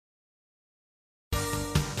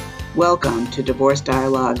Welcome to Divorce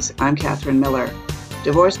Dialogues. I'm Catherine Miller.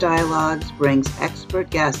 Divorce Dialogues brings expert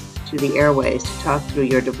guests to the airways to talk through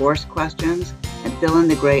your divorce questions and fill in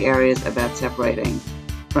the gray areas about separating.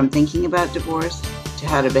 From thinking about divorce, to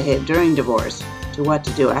how to behave during divorce, to what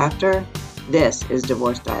to do after, this is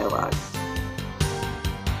Divorce Dialogues.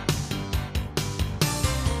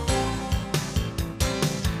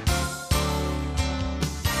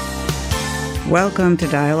 Welcome to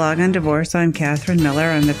Dialogue on Divorce. I'm Catherine Miller.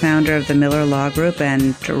 I'm the founder of the Miller Law Group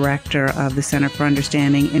and director of the Center for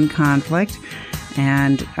Understanding in Conflict.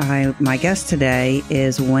 And my guest today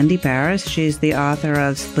is Wendy Paris. She's the author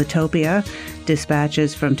of SPLITOPIA,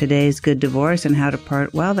 Dispatches from Today's Good Divorce and How to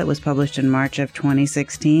Part Well, that was published in March of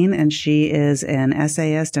 2016. And she is an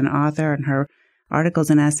essayist and author, and her articles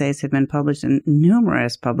and essays have been published in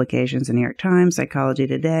numerous publications, the New York Times, Psychology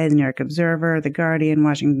Today, the New York Observer, The Guardian,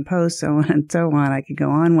 Washington Post, so on and so on. I could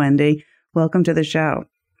go on, Wendy. Welcome to the show.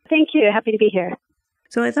 Thank you. Happy to be here.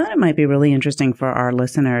 So I thought it might be really interesting for our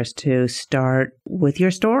listeners to start with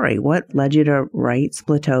your story. What led you to write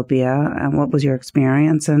SPLITOPIA, and what was your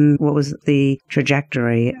experience, and what was the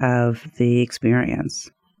trajectory of the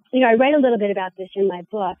experience? I write a little bit about this in my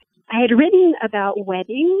book. I had written about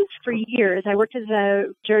weddings for years. I worked as a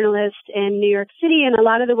journalist in New York City, and a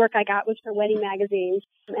lot of the work I got was for wedding magazines.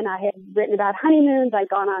 And I had written about honeymoons. I'd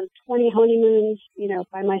gone on 20 honeymoons,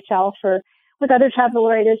 by myself or with other travel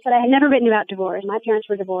writers, but I had never written about divorce. My parents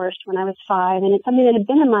were divorced when I was 5, and it's something that had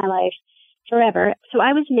been in my life forever. So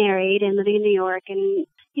I was married and living in New York, and,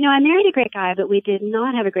 I married a great guy, but we did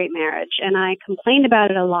not have a great marriage. And I complained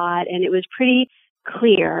about it a lot, and it was pretty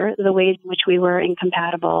clear the ways in which we were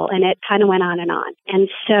incompatible, and it kind of went on and on. And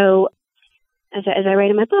so, as I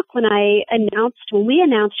write in my book, when we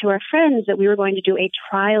announced to our friends that we were going to do a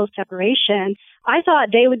trial separation, I thought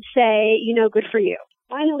they would say, good for you.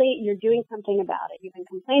 Finally, you're doing something about it. You've been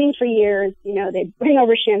complaining for years. They bring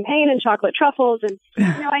over champagne and chocolate truffles, and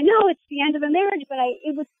I know it's the end of a marriage, but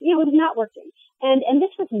it was not working. And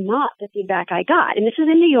this was not the feedback I got. And this is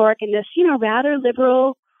in New York, in this rather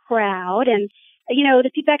liberal crowd, and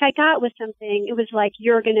the feedback I got was something, it was like,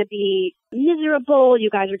 you're going to be miserable. You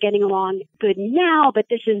guys are getting along good now, but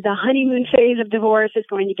this is the honeymoon phase of divorce. It's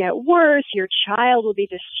going to get worse. Your child will be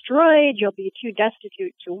destroyed. You'll be too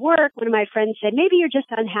destitute to work. One of my friends said, maybe you're just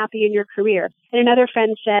unhappy in your career. And another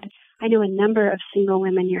friend said, I know a number of single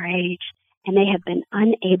women your age, and they have been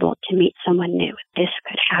unable to meet someone new. This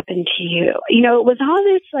could happen to you. It was all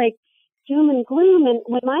this like doom and gloom. And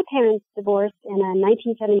when my parents divorced in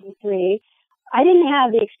 1973, I didn't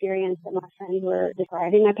have the experience that my friends were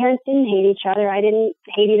describing. My parents didn't hate each other. I didn't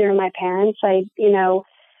hate either of my parents. I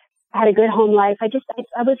had a good home life. I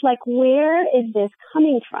was like, where is this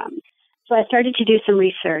coming from? So I started to do some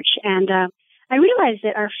research, and I realized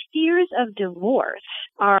that our fears of divorce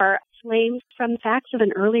are flamed from facts of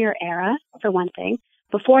an earlier era, for one thing,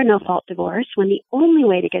 before no-fault divorce, when the only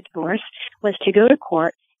way to get divorced was to go to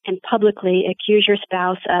court and publicly accuse your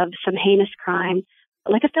spouse of some heinous crime,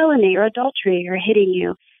 like a felony or adultery or hitting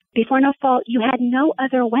you. Before no fault, you had no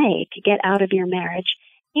other way to get out of your marriage.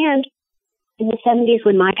 And in the 70s,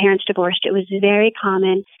 when my parents divorced, it was very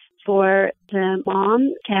common for the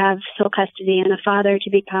mom to have sole custody and the father to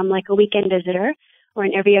become like a weekend visitor or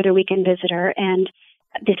an every other weekend visitor. And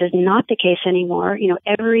this is not the case anymore.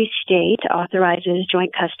 Every state authorizes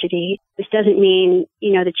joint custody. This doesn't mean,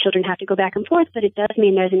 the children have to go back and forth, but it does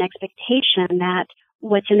mean there's an expectation that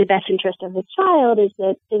what's in the best interest of the child is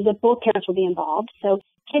that both parents will be involved. So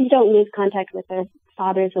kids don't lose contact with their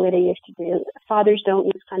fathers the way they used to do. Fathers don't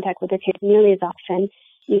lose contact with their kids nearly as often.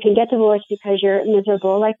 You can get divorced because you're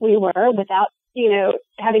miserable like we were without,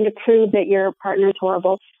 having to prove that your partner is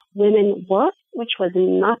horrible. Women work, which was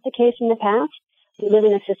not the case in the past. We live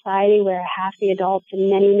in a society where half the adults in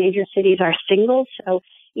many major cities are single. So,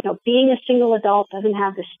 being a single adult doesn't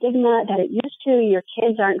have the stigma that it used to. Your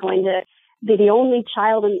kids aren't going to be the only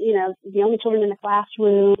child and, the only children in the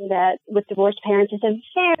classroom that with divorced parents. Is a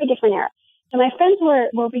very different era. So my friends were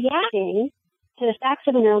reacting to the facts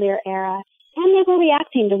of an earlier era, and they were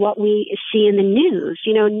reacting to what we see in the news.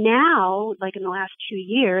 Now, like in the last 2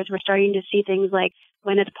 years, we're starting to see things like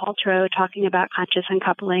Gwyneth Paltrow talking about conscious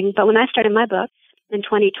uncoupling. But when I started my book in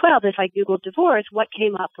 2012, if I Googled divorce, what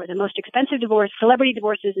came up were the most expensive celebrity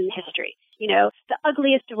divorces in history. The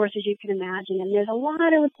ugliest divorces you can imagine. And there's a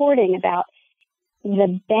lot of reporting about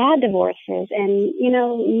the bad divorces and,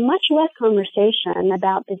 much less conversation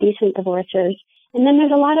about the decent divorces. And then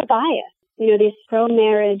there's a lot of bias. These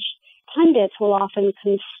pro-marriage pundits will often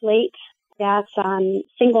conflate stats on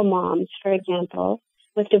single moms, for example,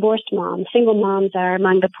 with divorced moms. Single moms are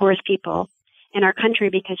among the poorest people in our country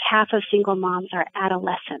because half of single moms are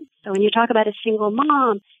adolescents. So when you talk about a single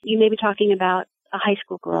mom, you may be talking about a high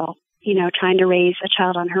school girl, trying to raise a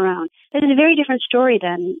child on her own. That is a very different story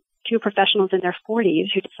than two professionals in their 40s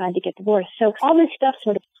who decide to get divorced. So all this stuff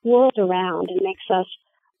sort of swirls around and makes us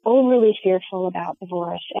overly fearful about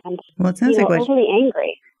divorce and overly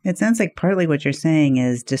angry. It sounds like partly what you're saying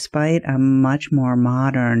is despite a much more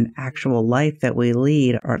modern actual life that we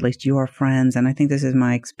lead, or at least your friends, and I think this is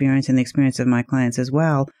my experience and the experience of my clients as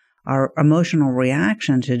well, our emotional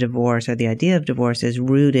reaction to divorce or the idea of divorce is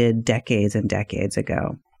rooted decades and decades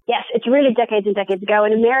ago. Yes, it's rooted decades and decades ago.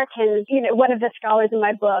 And Americans, one of the scholars in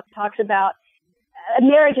my book talks about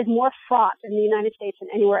marriage is more fraught in the United States than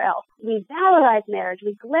anywhere else. We valorize marriage,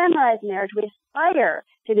 we glamorize marriage, we aspire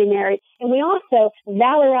to be married, and we also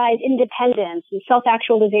valorize independence and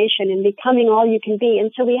self-actualization and becoming all you can be.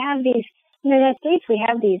 And so we have these, in the United States, we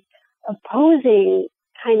have these opposing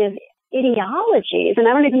kind of ideologies, and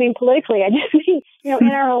I don't even mean politically, I just mean,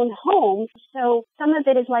 in our own homes. So some of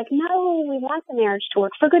it is like, no, we want the marriage to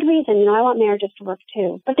work for good reason. I want marriages to work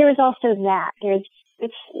too. But there is also that.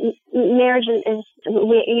 Marriage is,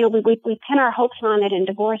 we pin our hopes on it, and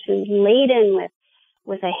divorce is laden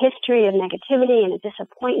with a history of negativity and a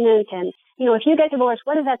disappointment. And, if you get divorced,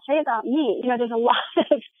 what does that say about me? There's a lot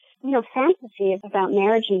of, fantasy about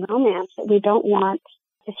marriage and romance that we don't want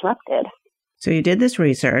disrupted. So you did this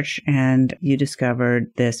research and you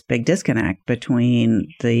discovered this big disconnect between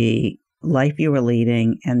the life you were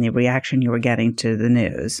leading and the reaction you were getting to the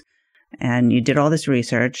news. And you did all this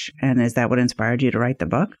research, and is that what inspired you to write the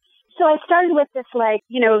book? So I started with this,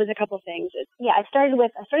 it was a couple of things. I started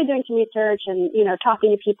doing some research and,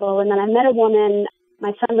 talking to people, and then I met a woman.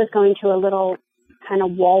 My son was going to a little kind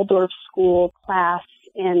of Waldorf school class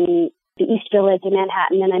in the East Village in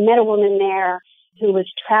Manhattan, and I met a woman there who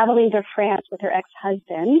was traveling to France with her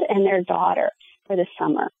ex-husband and their daughter for the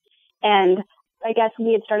summer. And I guess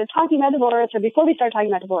we had started talking about divorce, or before we started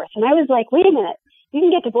talking about divorce, and I was like, wait a minute. You can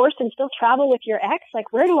get divorced and still travel with your ex?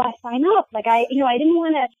 Where do I sign up? I didn't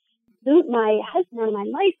want to boot my husband out of my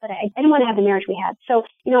life, but I didn't want to have the marriage we had. So,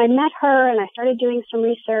 I met her and I started doing some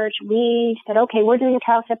research. We said, okay, we're doing a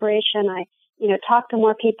trial separation. I, talked to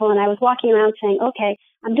more people, and I was walking around saying, okay,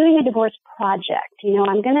 I'm doing a divorce project.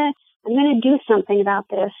 I'm going to do something about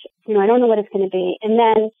this. I don't know what it's going to be. And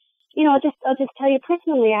then, I'll just tell you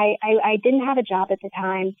personally, I didn't have a job at the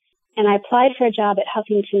time. And I applied for a job at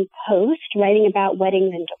Huffington Post, writing about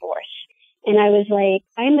weddings and divorce. And I was like,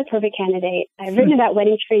 I am the perfect candidate. I've written about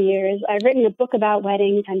weddings for years. I've written a book about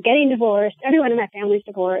weddings. I'm getting divorced. Everyone in my family's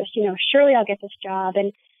divorced. Surely I'll get this job.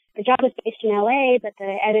 And the job was based in LA, but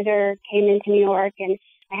the editor came into New York, and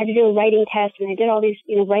I had to do a writing test. And I did all these,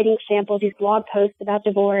 writing samples, these blog posts about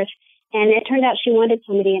divorce. And it turned out she wanted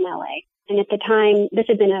somebody in LA. And at the time, this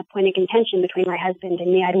had been a point of contention between my husband and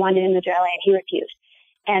me. I'd wanted him to go to LA, and he refused.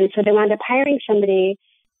 And so they wound up hiring somebody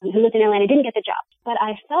who lived in LA, and I didn't get the job. But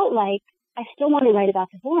I felt like I still want to write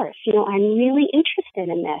about divorce. I'm really interested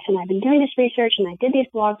in this, and I've been doing this research, and I did these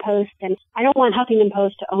blog posts, and I don't want Huffington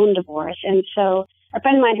Post to own divorce. And so a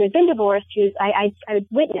friend of mine who had been divorced, I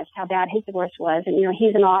witnessed how bad his divorce was, and,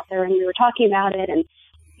 he's an author, and we were talking about it, and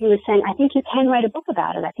he was saying, I think you can write a book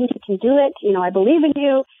about it. I think you can do it. I believe in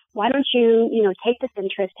you. Why don't you, take this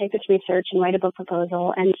interest, take this research, and write a book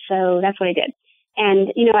proposal? And so that's what I did.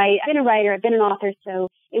 And, I've been a writer, I've been an author, so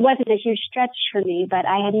it wasn't a huge stretch for me, but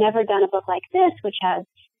I had never done a book like this, which has,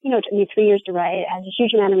 it took me 3 years to write. It has a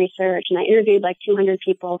huge amount of research, and I interviewed 200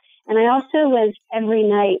 people. And I also was every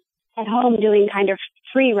night at home doing kind of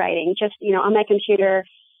free writing, just, on my computer,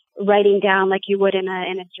 writing down like you would in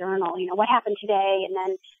a journal, what happened today. And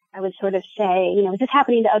then I would sort of say, is this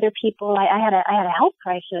happening to other people? I had a health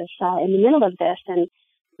crisis in the middle of this, and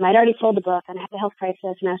I'd already sold the book, and I had a health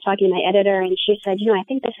crisis, and I was talking to my editor, and she said, I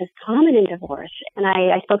think this is common in divorce. And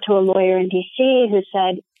I spoke to a lawyer in D.C. who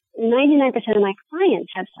said 99% of my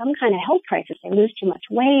clients have some kind of health crisis. They lose too much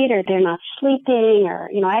weight, or they're not sleeping, or,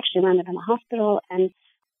 I actually wound up in the hospital. And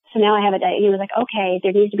so now I have it was like, okay,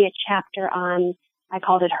 there needs to be a chapter on, I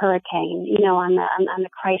called it hurricane, on the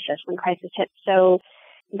crisis, when crisis hits. So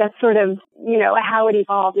that's sort of, how it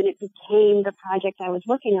evolved, and it became the project I was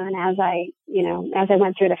working on as I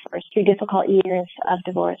went through the first 2 difficult years of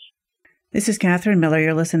divorce. This is Catherine Miller.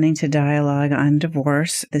 You're listening to Dialogue on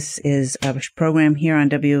Divorce. This is a program here on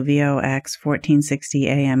WVOX 1460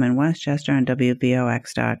 AM in Westchester and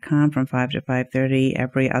WVOX.com from 5 to 5:30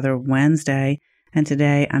 every other Wednesday. And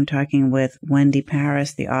today I'm talking with Wendy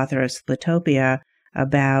Paris, the author of SPLITOPIA,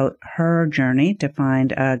 about her journey to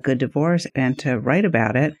find a good divorce and to write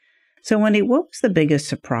about it. So, Wendy, what was the biggest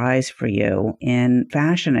surprise for you in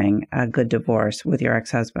fashioning a good divorce with your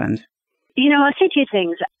ex-husband? I'll say two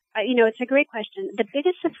things. It's a great question. The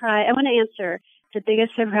biggest surprise, I want to answer the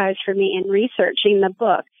biggest surprise for me in researching the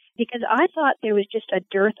book, because I thought there was just a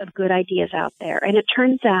dearth of good ideas out there. And it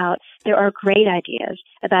turns out there are great ideas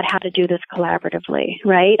about how to do this collaboratively,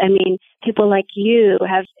 right? I mean, people like you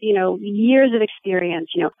have, years of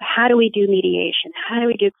experience. How do we do mediation? How do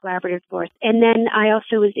we do collaborative divorce? And then I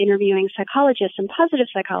also was interviewing psychologists and positive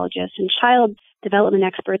psychologists and child development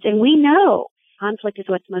experts. And we know conflict is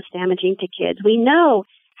what's most damaging to kids. We know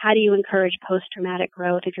how do you encourage post-traumatic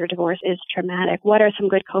growth if your divorce is traumatic? What are some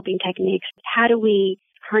good coping techniques? How do we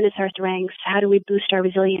harness our strengths? How do we boost our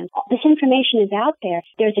resilience? This information is out there.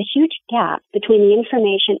 There's a huge gap between the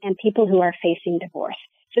information and people who are facing divorce.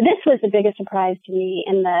 So this was the biggest surprise to me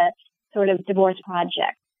in the sort of divorce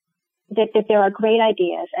project, that there are great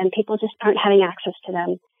ideas and people just aren't having access to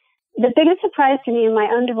them. The biggest surprise to me in my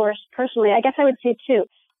own divorce personally, I guess I would say two.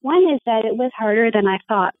 One is that it was harder than I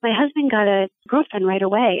thought. My husband got a girlfriend right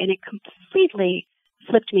away, and it completely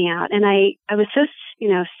flipped me out. And I was so,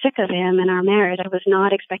 sick of him and our marriage. I was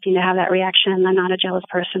not expecting to have that reaction. I'm not a jealous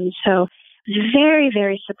person. So it was very,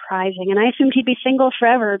 very surprising. And I assumed he'd be single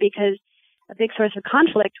forever because a big source of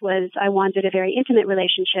conflict was I wanted a very intimate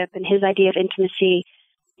relationship, and his idea of intimacy,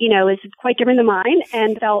 is quite different than mine,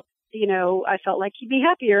 and I felt like he'd be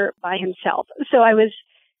happier by himself. So I was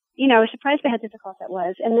surprised by how difficult that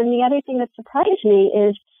was. And then the other thing that surprised me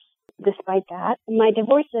is, despite that, my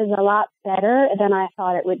divorce is a lot better than I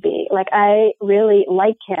thought it would be. Like, I really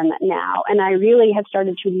like him now, and I really had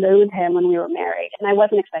started to loathe him when we were married, and I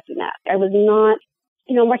wasn't expecting that. I was not,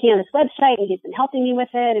 working on this website, and he's been helping me with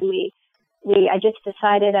it, and I just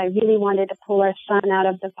decided I really wanted to pull our son out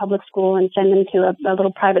of the public school and send him to a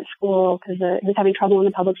little private school because he was having trouble in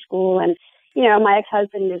the public school. And my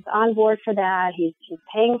ex-husband is on board for that. He's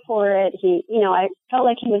paying for it. I felt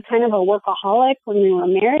like he was kind of a workaholic when we were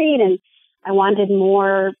married, and I wanted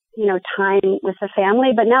more, time with the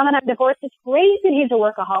family. But now that I'm divorced, it's great that he's a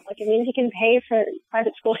workaholic. It means he can pay for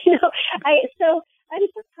private school. So I'm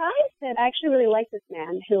surprised that I actually really like this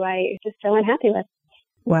man who I just so unhappy with.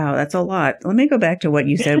 Wow, that's a lot. Let me go back to what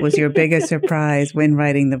you said was your biggest surprise when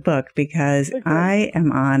writing the book, because I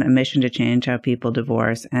am on a mission to change how people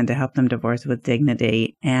divorce and to help them divorce with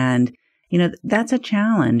dignity. And, that's a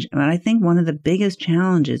challenge. And I think one of the biggest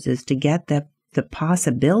challenges is to get the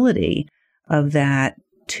possibility of that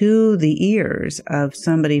to the ears of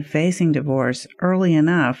somebody facing divorce early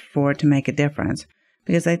enough for it to make a difference.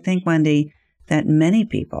 Because I think, Wendy, that many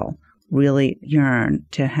people really yearn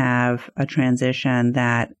to have a transition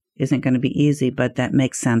that isn't going to be easy, but that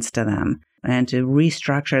makes sense to them, and to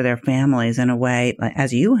restructure their families in a way,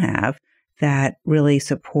 as you have, that really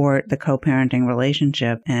support the co-parenting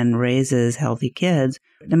relationship and raises healthy kids.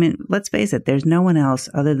 I mean, let's face it, there's no one else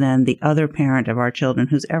other than the other parent of our children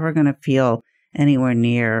who's ever going to feel anywhere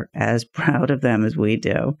near as proud of them as we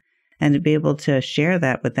do. And to be able to share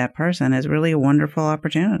that with that person is really a wonderful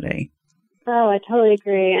opportunity. Oh, I totally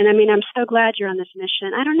agree. And I'm so glad you're on this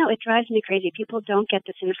mission. I don't know, it drives me crazy. People don't get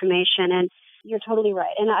this information, and you're totally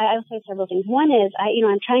right. And I'll say several things. One is,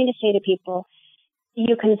 I'm trying to say to people,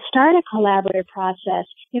 you can start a collaborative process.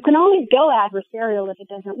 You can always go adversarial if it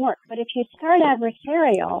doesn't work. But if you start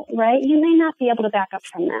adversarial, right, you may not be able to back up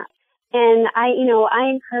from that. And I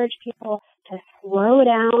encourage people to slow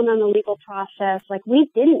down on the legal process. Like, we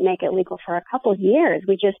didn't make it legal for a couple of years.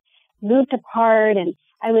 We just moved apart, and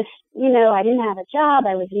I was, I didn't have a job.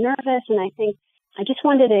 I was nervous, and I think I just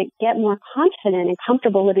wanted to get more confident and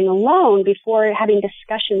comfortable living alone before having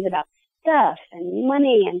discussions about stuff and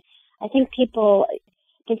money. And I think people,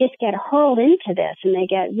 they just get hurled into this, and they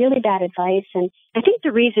get really bad advice. And I think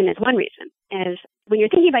one reason is when you're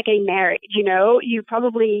thinking about getting married, you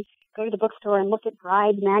probably go to the bookstore and look at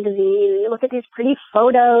Bride magazine, and you look at these pretty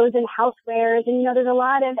photos and housewares, and there's a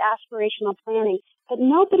lot of aspirational planning. But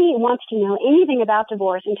nobody wants to know anything about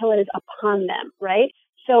divorce until it is upon them, right?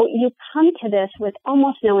 So you come to this with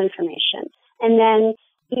almost no information. And then,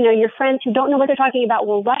 your friends who don't know what they're talking about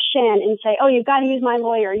will rush in and say, oh, you've got to use my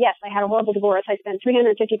lawyer. Yes, I had a horrible divorce. I spent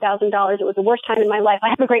 $350,000. It was the worst time in my life. I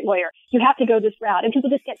have a great lawyer. You have to go this route. And people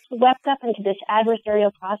just get swept up into this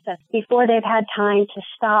adversarial process before they've had time to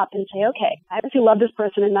stop and say, okay, I obviously love this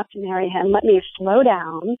person enough to marry him. Let me slow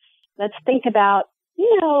down. Let's think about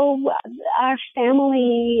our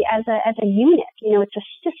family as a unit. It's a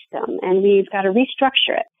system, and we've got to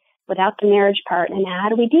restructure it without the marriage part. And how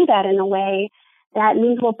do we do that in a way that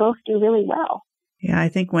means we'll both do really well? Yeah, I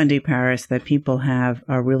think, Wendy Paris, that people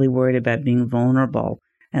are really worried about being vulnerable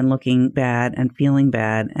and looking bad and feeling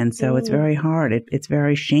bad. And so it's very hard. It's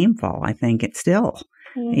very shameful, I think, it's still,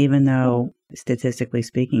 even though statistically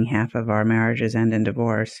speaking, half of our marriages end in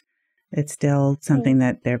divorce. It's still something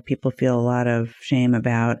that people feel a lot of shame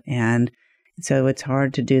about. And so it's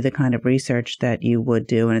hard to do the kind of research that you would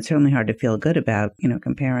do. And it's certainly hard to feel good about,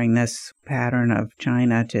 comparing this pattern of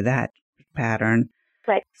China to that pattern.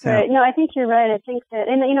 Right. Right. No, I think you're right. I think that,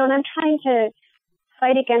 and I'm trying to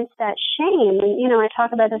fight against that shame. And, I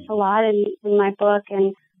talk about this a lot in my book.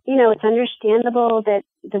 And, it's understandable that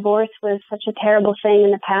divorce was such a terrible thing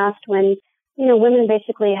in the past when, women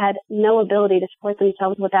basically had no ability to support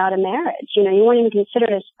themselves without a marriage. You weren't even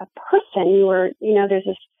considered as a person. You were, you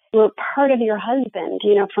were part of your husband,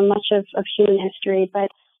 for much of human history.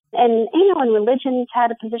 And religion's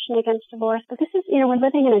had a position against divorce, but this is, we're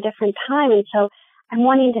living in a different time. And so I'm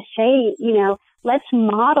wanting to say, let's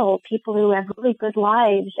model people who have really good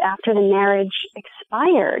lives after the marriage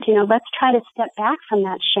expired. Let's try to step back from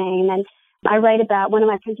that shame. And I write about one of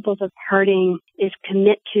my principles of parting is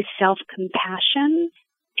commit to self-compassion.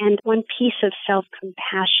 And one piece of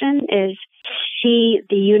self-compassion is see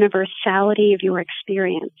the universality of your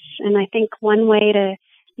experience. And I think one way to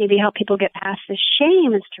maybe help people get past the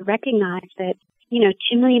shame is to recognize that,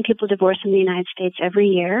 2 million people divorce in the United States every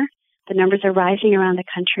year. The numbers are rising around the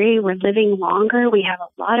country. We're living longer. We have a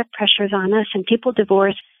lot of pressures on us, and people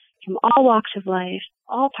divorce from all walks of life,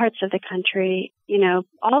 all parts of the country,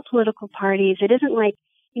 all political parties. It isn't like,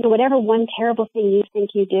 whatever one terrible thing you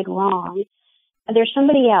think you did wrong, there's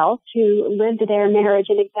somebody else who lived their marriage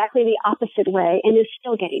in exactly the opposite way and is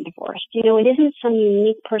still getting divorced. It isn't some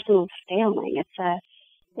unique personal failing.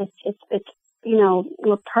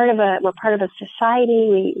 We're part of a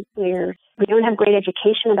society. We don't have great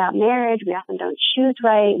education about marriage. We often don't choose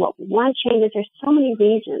right. What we want changes. There's so many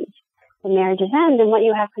reasons the marriages end, and what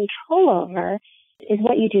you have control over is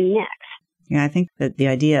what you do next. Yeah, I think that the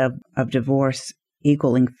idea of divorce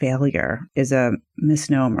equaling failure is a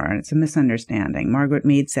misnomer, and it's a misunderstanding. Margaret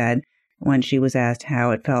Mead said when she was asked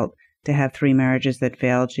how it felt to have 3 marriages that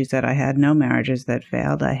failed, she said, "I had no marriages that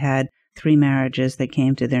failed. I had 3 marriages that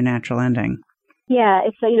came to their natural ending." Yeah,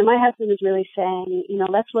 it's my husband is really saying,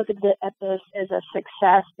 let's look at this as a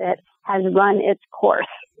success that has run its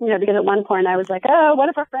course. Because at one point I was like, oh, what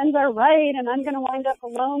if our friends are right and I'm going to wind up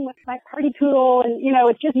alone with my party poodle and,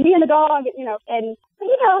 it's just me and the dog,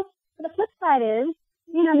 the flip side is,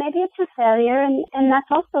 maybe it's a failure and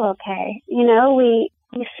that's also okay.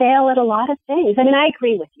 We fail at a lot of things. I mean, I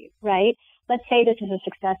agree with you, right? Let's say this is a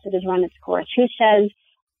success that has run its course. Who says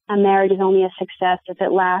a marriage is only a success if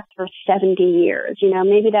it lasts for 70 years?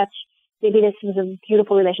 Maybe this is a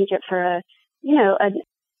beautiful relationship for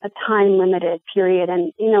a time limited period.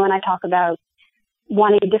 And, when I talk about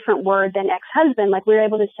wanting a different word than ex-husband, like we were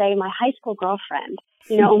able to say my high school girlfriend,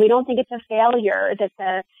 and we don't think it's a failure that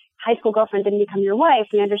the high school girlfriend didn't become your wife.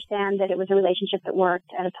 We understand that it was a relationship that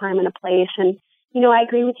worked at a time and a place. And, I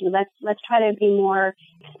agree with you. Let's try to be more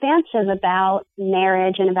expansive about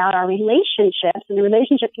marriage and about our relationships. And the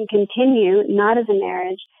relationship can continue, not as a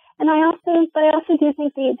marriage. And I also do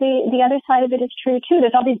think the other side of it is true too.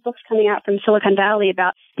 There's all these books coming out from Silicon Valley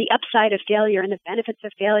about the upside of failure and the benefits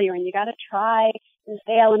of failure, and you got to try and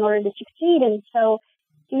fail in order to succeed. And so,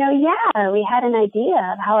 we had an idea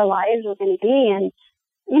of how our lives were going to be, and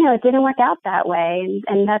it didn't work out that way.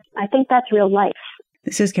 And I think that's real life.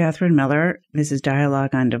 This is Catherine Miller. This is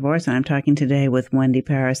Dialogue on Divorce, and I'm talking today with Wendy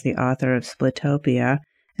Paris, the author of SPLITOPIA.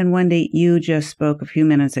 And Wendy, you just spoke a few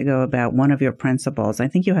minutes ago about one of your principles. I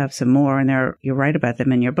think you have some more, and you write about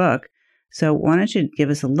them in your book. So why don't you give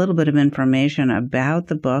us a little bit of information about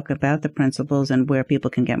the book, about the principles, and where people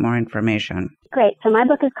can get more information? Great. So my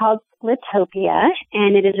book is called SPLITOPIA,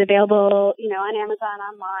 and it is available, on Amazon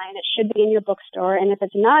online. It should be in your bookstore. And if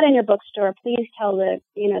it's not in your bookstore, please tell the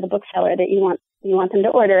bookseller that you want them to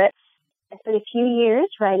order it. I spent a few years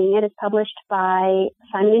writing it. It's published by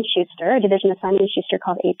Simon & Schuster, a division of Simon & Schuster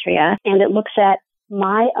called Atria, and it looks at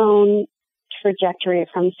my own trajectory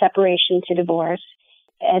from separation to divorce.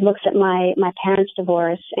 It looks at my parents'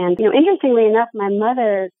 divorce. And, interestingly enough, my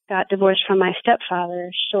mother got divorced from my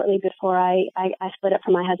stepfather shortly before I split up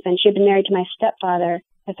from my husband. She had been married to my stepfather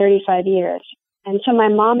for 35 years. And so my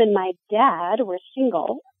mom and my dad were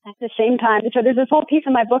single at the same time. So there's this whole piece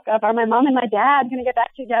in my book of, are my mom and my dad going to get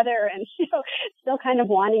back together? And, still kind of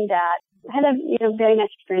wanting that. I had a, very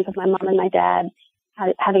nice experience with my mom and my dad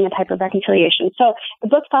having a type of reconciliation. So the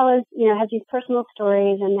book follows, has these personal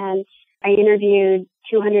stories, and then I interviewed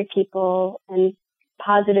 200 people in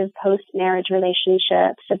positive post-marriage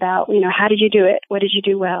relationships about, how did you do it? What did you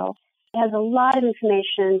do well? It has a lot of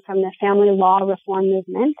information from the family law reform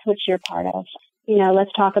movement, which you're part of.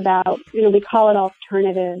 Let's talk about, we call it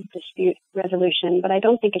alternative dispute resolution, but I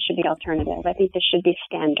don't think it should be alternative. I think this should be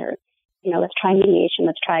standard. Let's try mediation.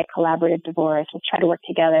 Let's try collaborative divorce. Let's try to work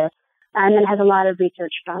together and then has a lot of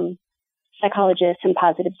research from psychologists and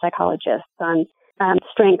positive psychologists on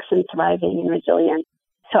strengths and thriving and resilience.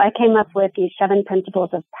 So I came up with these 7 principles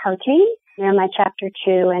of parting. They're in my chapter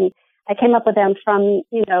 2, and I came up with them from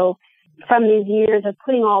these years of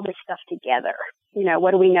putting all this stuff together.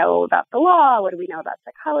 What do we know about the law? What do we know about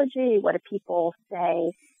psychology? What do people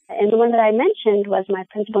say? And the one that I mentioned was my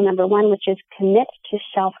principle number 1, which is commit to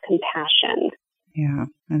self-compassion. Yeah,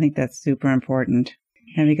 I think that's super important.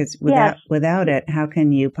 And because without it, how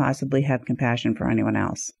can you possibly have compassion for anyone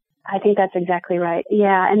else? I think that's exactly right.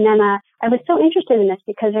 Yeah. And then I was so interested in this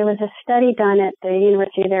because there was a study done at the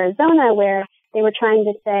University of Arizona where they were trying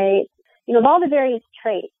to say, of all the various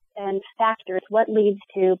traits and factors, what leads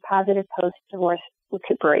to positive post-divorce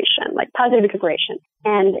recuperation, like positive recuperation?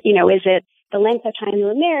 And, is it the length of time you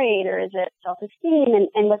were married, or is it self-esteem?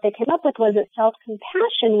 And what they came up with was that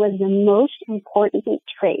self-compassion was the most important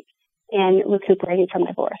trait in recuperating from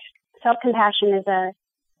divorce. Self-compassion is a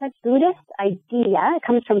Buddhist idea. It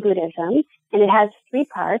comes from Buddhism, and it has 3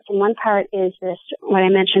 parts. And one part is this, what I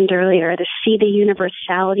mentioned earlier, to see the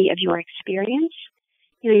universality of your experience.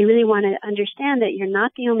 You really want to understand that you're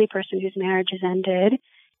not the only person whose marriage has ended.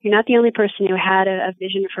 You're not the only person who had a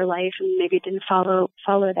vision for life and maybe didn't follow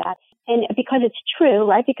that. And because it's true,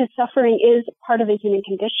 right? Because suffering is part of the human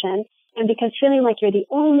condition, and because feeling like you're the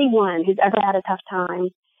only one who's ever had a tough time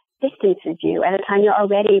distances you at a time you're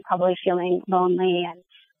already probably feeling lonely and,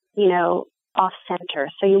 off center.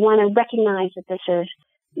 So you want to recognize that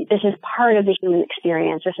this is part of the human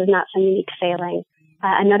experience. This is not some unique failing.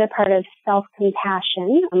 Another part of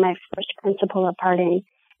self-compassion, my first principle of parting,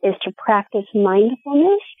 is to practice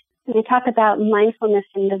mindfulness. And we talk about mindfulness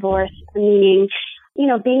in divorce, meaning,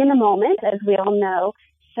 being in the moment, as we all know.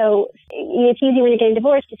 So it's easy when you're getting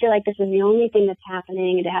divorced to feel like this is the only thing that's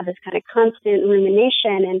happening and to have this kind of constant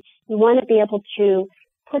rumination. And you want to be able to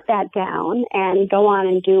put that down and go on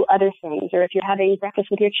and do other things. Or if you're having breakfast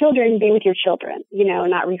with your children, be with your children,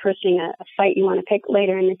 not rehearsing a fight you want to pick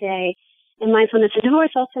later in the day. And mindfulness in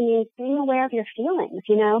divorce also means being aware of your feelings,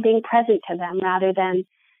 being present to them rather than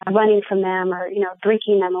running from them or,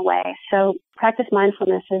 drinking them away. So practice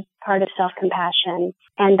mindfulness is part of self-compassion.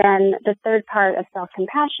 And then the third part of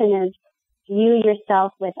self-compassion is view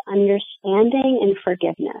yourself with understanding and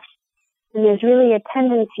forgiveness. And there's really a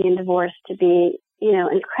tendency in divorce to be,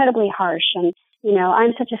 incredibly harsh and,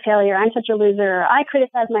 I'm such a failure, I'm such a loser, or I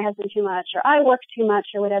criticize my husband too much, or I work too much,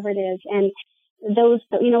 or whatever it is. And those,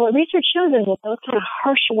 what research shows is that those kind of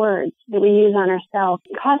harsh words that we use on ourselves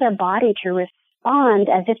cause our body to respond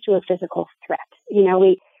as if to a physical threat.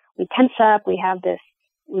 We tense up, we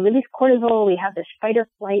release cortisol, we have this fight or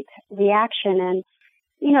flight reaction, and,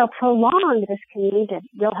 prolonged, this can lead to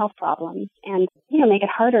real health problems and, make it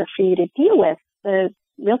harder for you to deal with the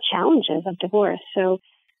real challenges of divorce. So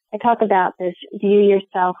I talk about this view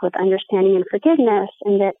yourself with understanding and forgiveness,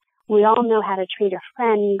 and that we all know how to treat a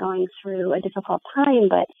friend going through a difficult time,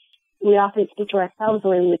 but we often speak to ourselves the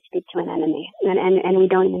way we would speak to an enemy, and we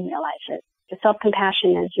don't even realize it. The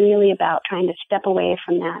self-compassion is really about trying to step away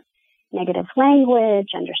from that negative language,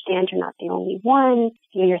 understand you're not the only one,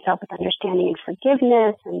 view yourself with understanding and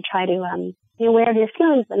forgiveness, and try to be aware of your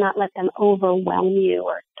feelings, but not let them overwhelm you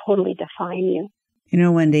or totally define you.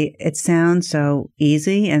 Wendy, it sounds so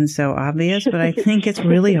easy and so obvious, but I think it's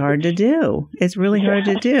really hard to do. It's really hard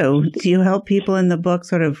to do. Do you help people in the book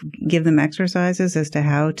sort of give them exercises as to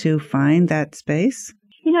how to find that space?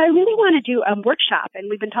 I really want to do a workshop, and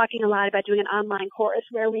we've been talking a lot about doing an online course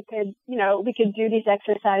where we could do these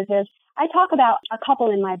exercises. I talk about a couple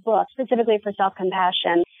in my book, specifically for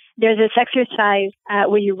self-compassion. There's this exercise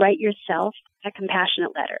where you write yourself a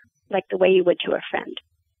compassionate letter, like the way you would to a friend.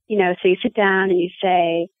 So you sit down and you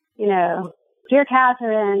say, dear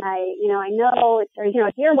Catherine, I know it's, or,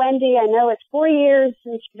 dear Wendy, I know it's 4 years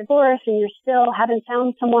since your divorce and you still haven't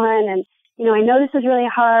found someone. And, I know this is really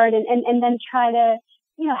hard. And then try to,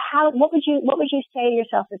 what would you say to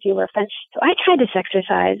yourself if you were a friend? So I tried this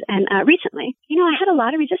exercise, and recently, I had a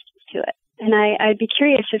lot of resistance to it. And I'd be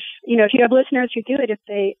curious if you have listeners who do it, if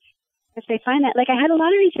they find that, like, I had a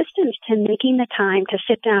lot of resistance to making the time to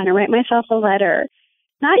sit down and write myself a letter.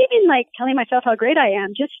 Not even like telling myself how great I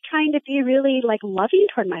am, just trying to be really like loving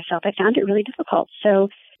toward myself. I found it really difficult. So,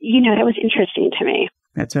 that was interesting to me.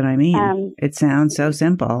 That's what I mean. It sounds so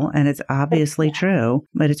simple, and it's obviously true,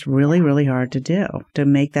 but it's really, really hard to do, to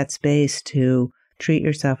make that space to treat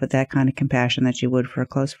yourself with that kind of compassion that you would for a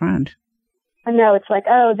close friend. I know, it's like,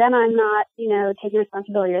 then I'm not, taking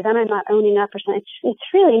responsibility, or then I'm not owning up or something.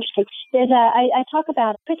 It's really interesting. I talk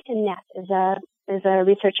about Kristen Neff is is a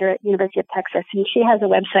researcher at University of Texas, and she has a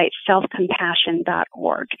website,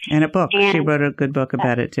 selfcompassion.org. And a book. She wrote a good book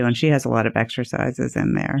about it, too, and she has a lot of exercises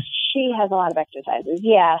in there. She has a lot of exercises,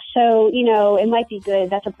 yeah. So, it might be good.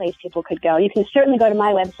 That's a place people could go. You can certainly go to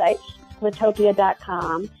my website,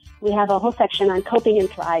 SPLITOPIA.com. We have a whole section on coping and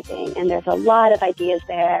thriving, and there's a lot of ideas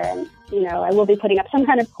there. And, I will be putting up some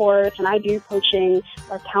kind of course, and I do coaching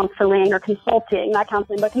or counseling or consulting, not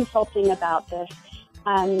counseling, but consulting about this.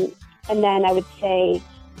 And then I would say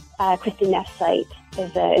Christy Neff's site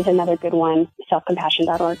is another good one,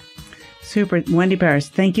 selfcompassion.org. Super. Wendy Paris,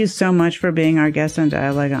 thank you so much for being our guest on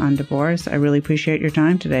Dialogue on Divorce. I really appreciate your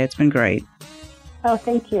time today. It's been great. Oh,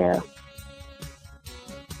 thank you.